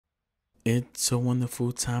It's a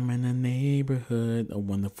wonderful time in the neighborhood, a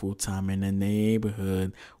wonderful time in the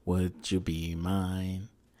neighborhood. Would you be mine?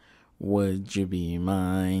 Would you be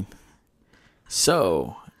mine?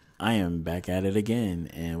 So, I am back at it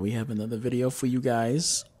again, and we have another video for you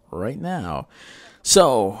guys right now.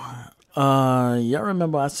 So, y'all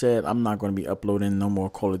remember I said I'm not going to be uploading no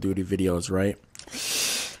more Call of Duty videos, right?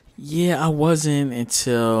 Yeah, I wasn't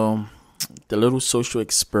until the little social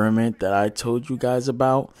experiment that I told you guys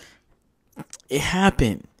about. It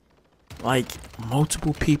happened. Like,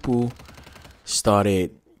 multiple people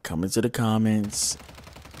started coming to the comments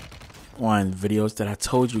on videos that I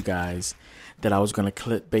told you guys that I was going to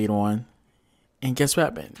clickbait on. And guess what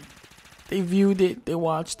happened? They viewed it, they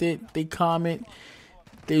watched it, they comment.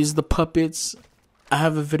 There's the puppets. I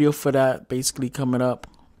have a video for that basically coming up.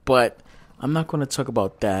 But I'm not going to talk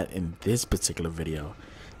about that in this particular video.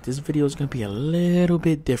 This video is going to be a little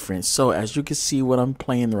bit different. So as you can see what I'm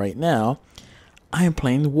playing right now, I am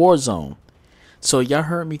playing Warzone. So y'all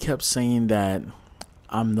heard me kept saying that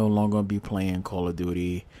I'm no longer going to be playing Call of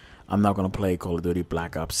Duty. I'm not going to play Call of Duty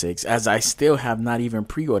Black Ops 6, as I still have not even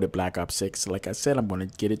pre-ordered Black Ops 6. Like I said, I'm going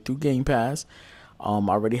to get it through Game Pass. I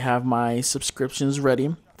already have my subscriptions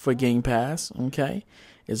ready for Game Pass. Okay,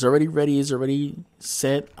 it's already ready. It's already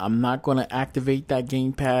set. I'm not going to activate that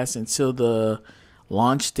Game Pass until the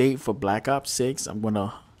launch date for Black Ops 6. I'm going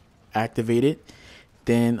to activate it.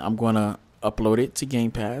 Then I'm going to upload it to Game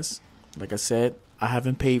Pass. Like I said, I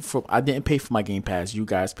didn't pay for my Game Pass. You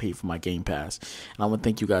guys paid for my Game Pass. And I want to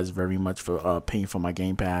thank you guys very much for paying for my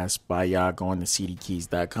Game Pass by y'all going to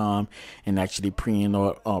cdkeys.com and actually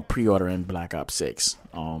pre-ordering Black Ops 6.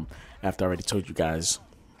 After I already told you guys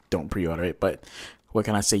don't pre-order it, but what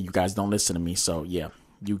can I say? You guys don't listen to me, so yeah,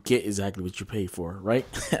 you get exactly what you pay for, right?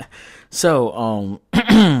 So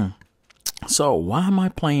so why am I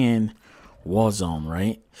playing Warzone,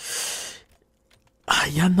 right?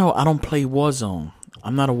 Y'all know I don't play Warzone.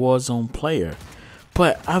 I'm not a Warzone player.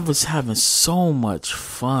 But I was having so much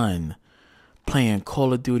fun playing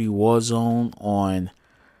Call of Duty Warzone on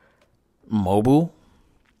mobile.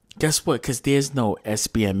 Guess what? Because there's no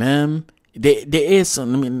SBMM. There is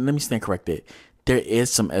some, let me stand corrected. There is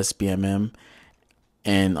some SBMM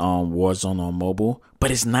and Warzone on mobile,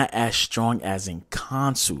 but it's not as strong as in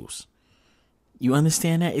consoles. You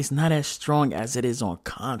understand that? It's not as strong as it is on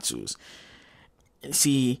consoles.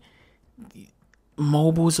 See,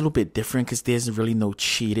 mobile is a little bit different because there's really no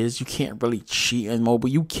cheaters. You can't really cheat in mobile.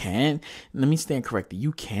 You can. Let me stand corrected.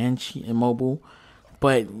 You can cheat in mobile,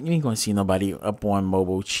 but you ain't going to see nobody up on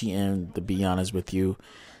mobile cheating, to be honest with you.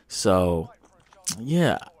 So,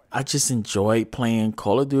 yeah, I just enjoy playing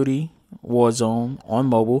Call of Duty Warzone on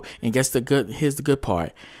mobile. And here's the good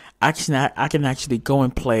part. I can actually go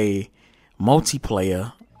and play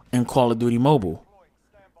multiplayer in Call of Duty Mobile.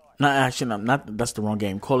 That's the wrong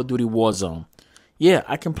game. Call of Duty Warzone. Yeah,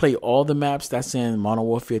 I can play all the maps that's in Modern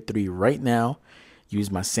Warfare 3 right now.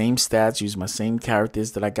 Use my same stats, use my same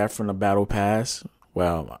characters that I got from the Battle Pass.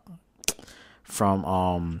 Well,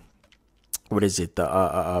 from what is it?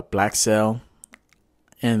 The Black Cell.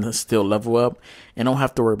 And still level up, and don't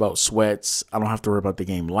have to worry about sweats. I don't have to worry about the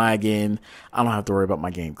game lagging. I don't have to worry about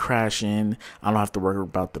my game crashing. I don't have to worry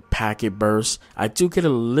about the packet burst. I do get a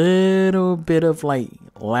little bit of like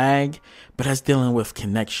lag, but that's dealing with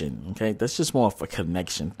connection. Okay, that's just more of a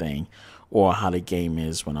connection thing, or how the game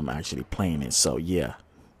is when I'm actually playing it. So yeah,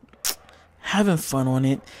 having fun on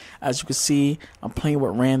it. As you can see, I'm playing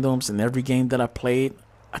with randoms, and every game that I played,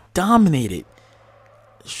 I dominated.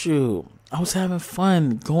 Shoot, I was having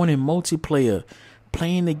fun going in multiplayer,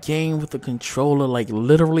 playing the game with the controller. Like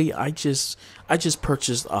literally, I just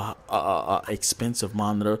purchased a expensive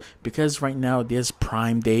monitor because right now there's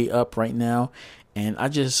Prime Day up right now, and I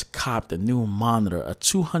just copped a new monitor, a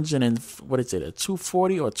 200 and what is it, a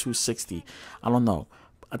 240 or 260? I don't know.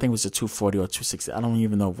 I think it was a 240 or 260. I don't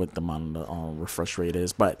even know what the monitor refresh rate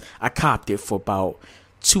is, but I copped it for about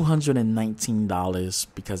 $219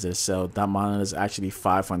 because of the sale. That monitor is actually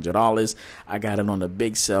 $500. I got it on the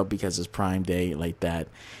big sale because it's Prime Day, like that.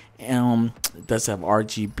 It does have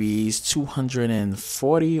RGBs,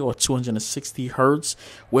 240 or 260 hertz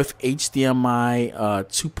with HDMI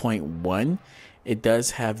 2.1. It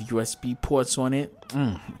does have USB ports on it.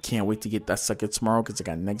 Can't wait to get that sucker tomorrow because I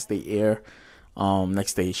got next day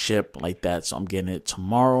ship, like that. So I'm getting it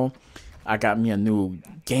tomorrow. I got me a new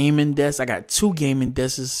gaming desk. I got 2 gaming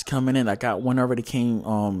desks coming in. I got one already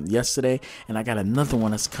came yesterday, and I got another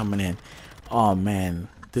one that's coming in. Oh man,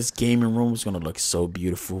 this gaming room is gonna look so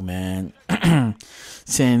beautiful, man.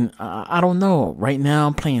 Saying I don't know. Right now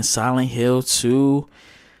I'm playing Silent Hill 2.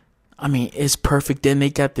 I mean, it's perfect. Then they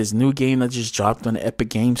got this new game that just dropped on the Epic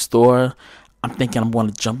Game Store. I'm thinking I'm going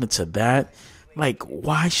to jump into that. Like,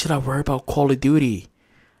 why should I worry about Call of Duty?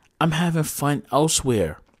 I'm having fun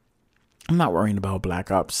elsewhere. I'm not worrying about Black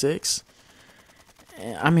Ops 6.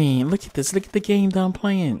 I mean, look at this. Look at the game that I'm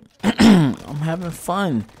playing. I'm having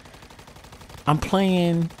fun. I'm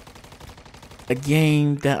playing a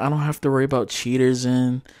game that I don't have to worry about cheaters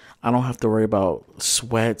in. I don't have to worry about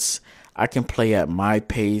sweats. I can play at my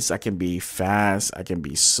pace. I can be fast. I can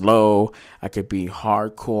be slow. I can be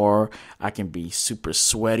hardcore. I can be super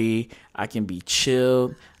sweaty. I can be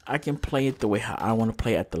chilled. I can play it the way how I want to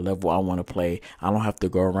play at the level I want to play. I don't have to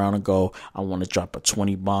go around and go, I want to drop a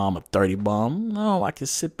 20 bomb, a 30 bomb. No, I can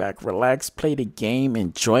sit back, relax, play the game,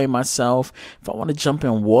 enjoy myself. If I want to jump in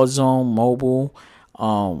Warzone mobile,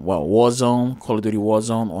 Warzone, Call of Duty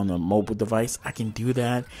Warzone on a mobile device, I can do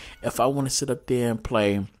that. If I want to sit up there and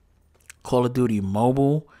play Call of Duty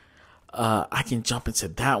Mobile, I can jump into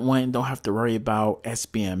that one. Don't have to worry about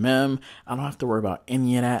SBMM. I don't have to worry about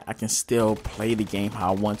any of that. I can still play the game how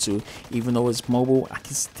I want to. Even though it's mobile, I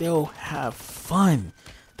can still have fun.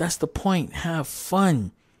 That's the point. Have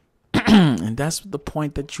fun. And that's the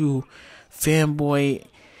point that you fanboy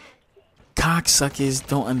cocksuckers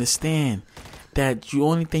don't understand. That the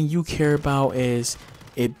only thing you care about is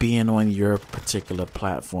it being on your particular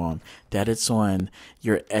platform. That it's on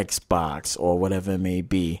your Xbox or whatever it may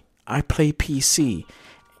be. I play PC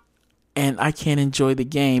and I can't enjoy the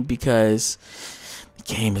game because the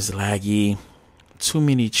game is laggy, too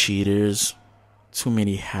many cheaters, too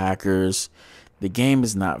many hackers. The game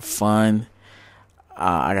is not fun.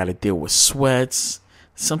 I got to deal with sweats.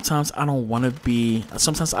 Sometimes I don't want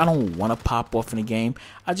to pop off in the game.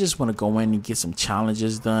 I just want to go in and get some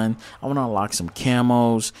challenges done. I want to unlock some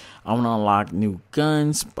camos. I want to unlock new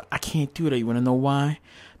guns, but I can't do that. You want to know why?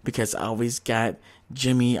 Because I always got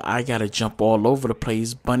Jimmy, I gotta jump all over the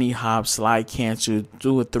place, bunny hop, slide cancel,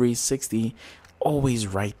 do a 360, always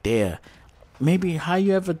right there. Maybe, how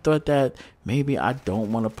you ever thought that maybe I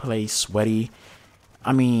don't want to play sweaty?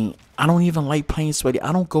 I mean, I don't even like playing sweaty.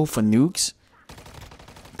 I don't go for nukes.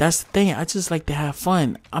 That's the thing. I just like to have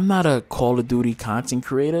fun. I'm not a Call of Duty content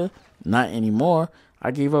creator. Not anymore.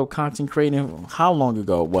 I gave up content creating how long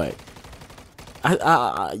ago? What?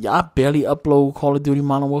 I barely upload Call of Duty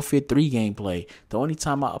Modern Warfare 3 gameplay. The only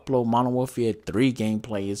time I upload Modern Warfare 3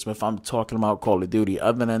 gameplay is if I'm talking about Call of Duty.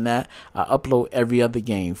 Other than that, I upload every other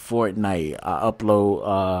game. Fortnite. I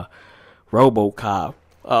upload RoboCop.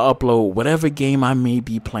 I upload whatever game I may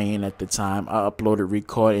be playing at the time. I upload it,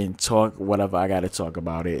 record, and talk whatever I gotta talk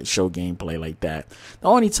about it. Show gameplay like that. The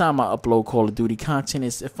only time I upload Call of Duty content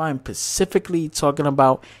is if I'm specifically talking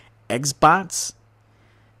about Xbox,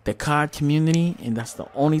 the COD community, and that's the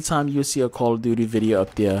only time you'll see a Call of Duty video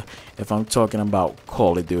up there if I'm talking about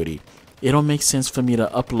Call of Duty. It don't make sense for me to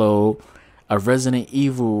upload a Resident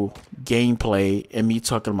Evil gameplay and me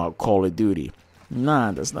talking about Call of Duty.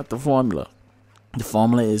 Nah, that's not the formula. The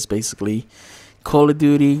formula is basically Call of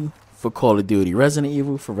Duty for Call of Duty, Resident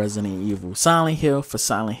Evil for Resident Evil, Silent Hill for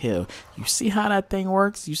Silent Hill. You see how that thing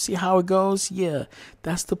works? You see how it goes? Yeah,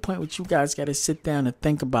 that's the point which you guys got to sit down and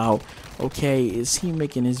think about. Okay, is he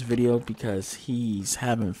making this video because he's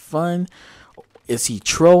having fun? Is he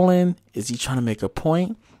trolling? Is he trying to make a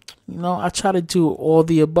point? You know, I try to do all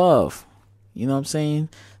the above. You know what I'm saying?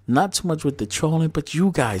 Not too much with the trolling, but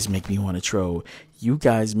you guys make me want to troll. You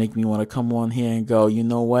guys make me want to come on here and go, you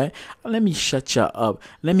know what? Let me shut you up.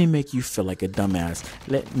 Let me make you feel like a dumbass.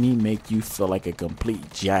 Let me make you feel like a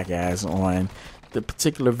complete jackass on the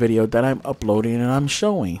particular video that I'm uploading and I'm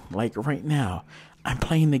showing. Like right now, I'm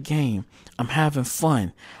playing the game. I'm having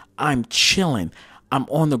fun. I'm chilling. I'm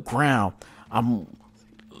on the ground. I'm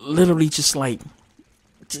literally just like,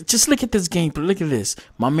 just look at this gameplay. Look at this.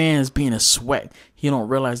 My man is being a sweat. He don't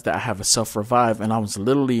realize that I have a self-revive, and I was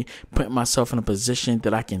literally putting myself in a position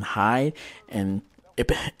that I can hide, and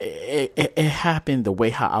it happened the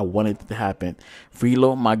way how I wanted it to happen.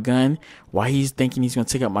 Reload my gun while he's thinking he's gonna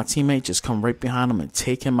take out my teammate. Just come right behind him and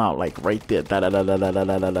take him out, like right there.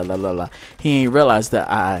 He ain't realized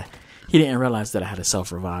that He didn't realize that I had a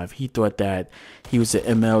self-revive. He thought that he was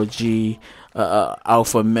an MLG,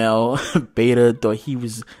 alpha male, beta, thought he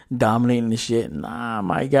was dominating the shit. Nah,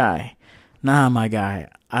 my guy.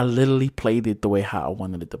 I literally played it the way how I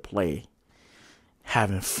wanted it to play.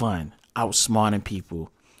 Having fun. Outsmarting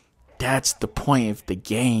people. That's the point of the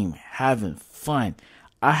game. Having fun.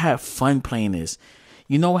 I have fun playing this.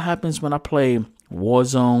 You know what happens when I play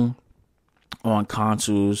Warzone on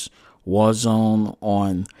consoles, Warzone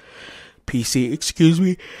on PC, excuse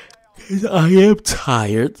me, I am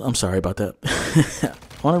tired. I'm sorry about that.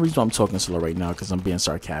 Only reason I'm talking slow right now because I'm being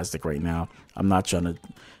sarcastic right now. I'm not trying to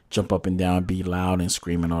jump up and down, be loud and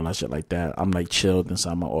scream and all that shit like that. I'm like chilled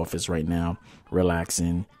inside my office right now,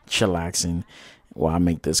 relaxing, chillaxing while I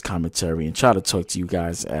make this commentary and try to talk to you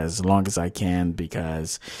guys as long as I can,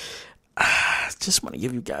 because I just want to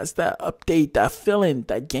give you guys that update, that feeling,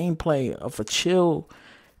 that gameplay of a chill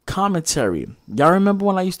commentary. Y'all remember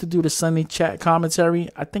when I used to do the Sunday chat commentary?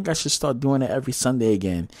 I think I should start doing it every Sunday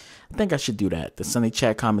again. I think I should do that. The Sunday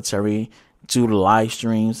chat commentary, do the live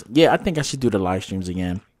streams. Yeah, I think I should do the live streams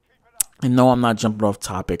again. And no, I'm not jumping off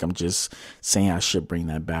topic. I'm just saying I should bring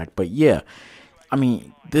that back. But yeah, I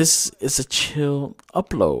mean, this is a chill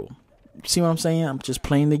upload. See what I'm saying? I'm just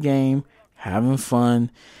playing the game, having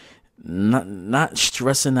fun, not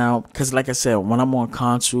stressing out. Because like I said, when I'm on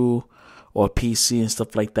console or PC and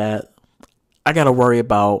stuff like that, I got to worry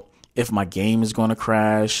about if my game is going to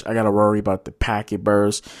crash. I got to worry about the packet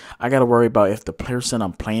burst. I got to worry about if the person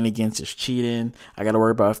I'm playing against is cheating. I got to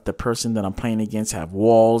worry about if the person that I'm playing against have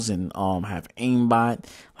walls and have aimbot.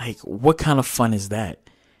 Like, what kind of fun is that?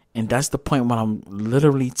 And that's the point when I'm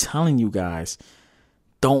literally telling you guys,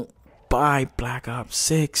 don't buy Black Ops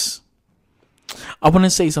 6. I want to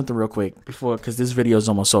say something real quick before, because this video is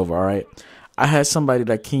almost over, all right? I had somebody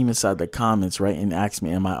that came inside the comments, right, and asked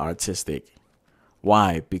me, am I artistic?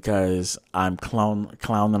 Why? Because I'm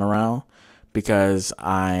clowning around? Because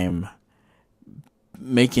I'm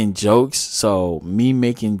making jokes? So me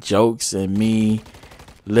making jokes and me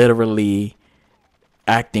literally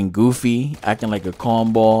acting goofy, acting like a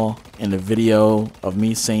cornball in the video of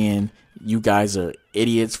me saying you guys are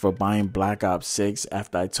idiots for buying Black Ops 6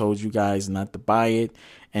 after I told you guys not to buy it,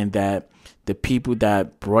 and that the people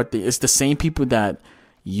that brought it's the same people that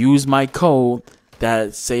use my code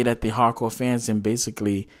that say that the hardcore fans and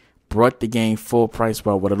basically brought the game full price,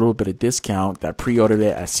 well, with a little bit of discount, that pre-ordered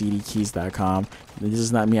it at cdkeys.com. This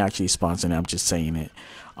is not me actually sponsoring it, I'm just saying it.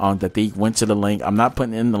 That they went to the link. I'm not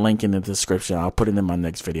putting in the link in the description. I'll put it in my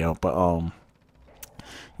next video. But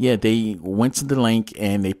yeah, they went to the link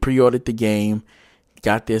and they pre-ordered the game,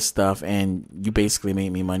 got their stuff, and you basically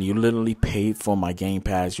made me money. You literally paid for my Game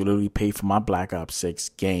Pass. You literally paid for my Black Ops 6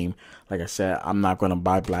 game. Like I said, I'm not going to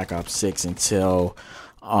buy Black Ops 6 until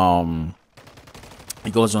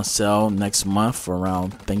it goes on sale next month for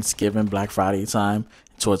around Thanksgiving, Black Friday time,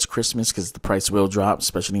 towards Christmas, because the price will drop,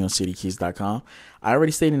 especially on cdkeys.com. I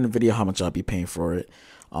already stated in the video how much I'll be paying for it.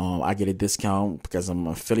 I get a discount because I'm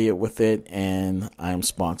an affiliate with it, and I am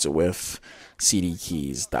sponsored with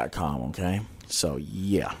cdkeys.com. Okay, so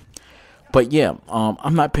yeah, but yeah,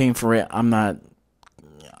 I'm not paying for it.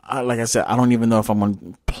 Like I said, I don't even know if I'm gonna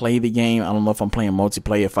play the game. I don't know if I'm playing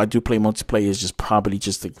multiplayer. If I do play multiplayer, it's just probably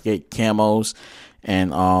just to get camos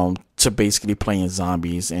and to basically playing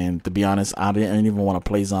zombies. And to be honest, I didn't even want to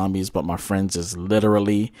play zombies, but my friends is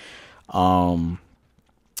literally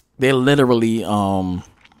they literally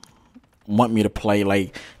want me to play.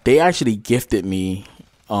 Like, they actually gifted me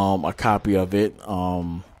a copy of it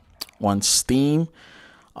on Steam.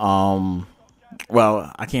 Well,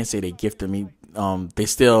 I can't say they gifted me. They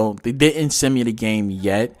didn't send me the game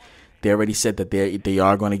yet. They already said that they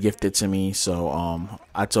are going to gift it to me. So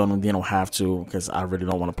I told them they don't have to, because I really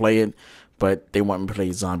don't want to play it, but they want me to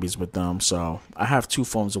play zombies with them. So I have two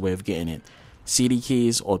forms of way of getting it: CD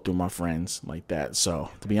keys or through my friends like that. So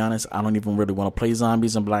to be honest, I don't even really want to play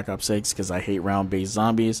zombies in Black Ops 6 because I hate round-based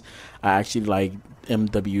zombies. I actually like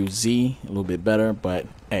MW3 a little bit better, but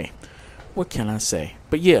hey, what can I say?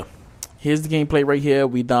 But yeah, here's the gameplay right here.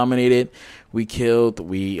 We dominated, we killed,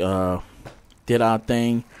 we did our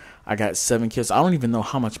thing. I got 7 kills. I don't even know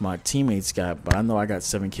how much my teammates got, but I know I got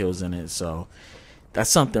 7 kills in it, so that's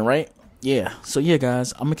something, right? Yeah, so yeah,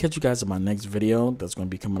 guys, I'm gonna catch you guys in my next video that's gonna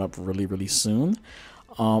be coming up really soon.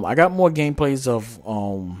 I got more gameplays of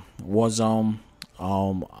Warzone.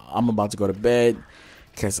 I'm about to go to bed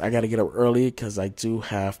because I gotta get up early because I do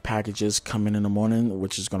have packages coming in the morning,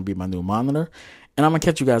 which is gonna be my new monitor. And I'm gonna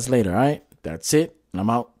catch you guys later. All right, that's it, and I'm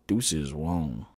out. Deuces. Whoa.